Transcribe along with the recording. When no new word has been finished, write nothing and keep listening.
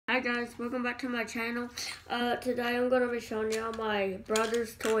Hi guys, welcome back to my channel. Today I'm going to be showing y'all my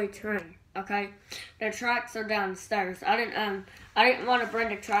brother's toy train. Okay, the tracks are downstairs. I didn't want to bring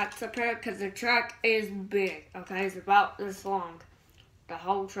the tracks up here because the track is big. Okay, it's about this long, the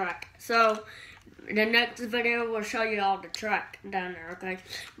whole track. So the next video will show you all the track down there. Okay,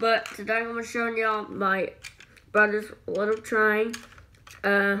 but today I'm going to show y'all my brother's little train.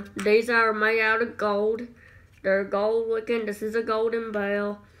 These are made out of gold. They're gold looking. This is a golden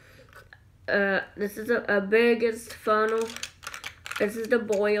bell. This is a biggest funnel. This is the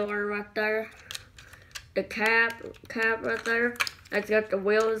boiler right there. The cap right there. It's got the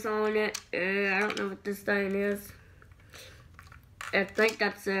wheels on it. I don't know what this thing is. I think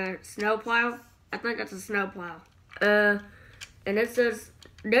that's a snowplow. And this is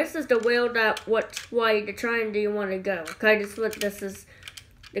the wheel that which way the train do you want to go. Okay, this is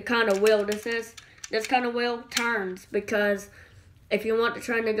the kind of wheel this is. This kind of wheel turns because if you want the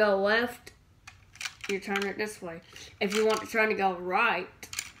train to go left, you turn it this way. If you want the train to go right,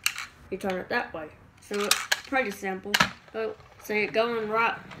 you turn it that way. So it's pretty simple. Oh, see it going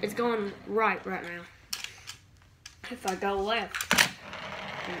right. It's going right now. If I go left,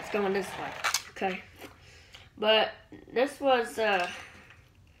 and it's going this way. Okay. But this was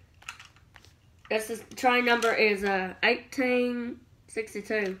train number is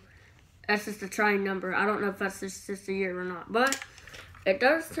 1862. That's just the train number. I don't know if that's just a year or not. But it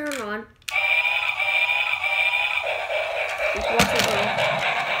does turn on.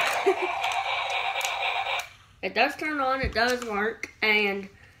 It does turn on. It does work. And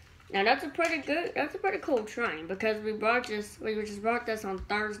now that's a pretty cool train because we just brought this on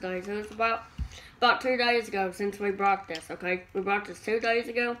Thursday. So it's about 2 days ago since we brought this. Okay, we brought this 2 days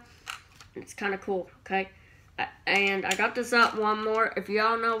ago. It's kind of cool. Okay. And I got this at Walmart. If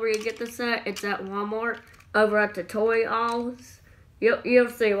y'all know where you get this at, it's at Walmart over at the toy aisles. You'll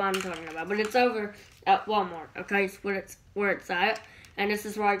see what I'm talking about. But it's over at Walmart. Okay, it's where it's at. And this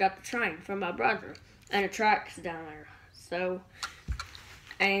is where I got the train from my brother. And the track's down there. So,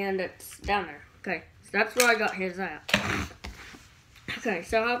 and it's down there. Okay, so that's where I got his at. Okay,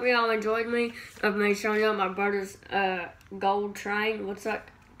 so I hope y'all enjoyed me of me showing y'all my brother's gold train. What's that?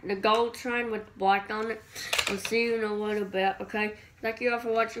 The gold train with black on it. We'll see you in a little bit, okay? Thank you all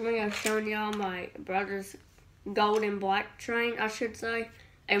for watching me. I'm showing y'all my brother's gold and black train, I should say.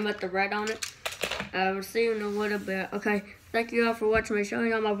 And with the red on it. We'll see you in a little bit, okay? Thank you all for watching me.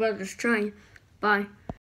 Showing y'all my brother's train. Bye.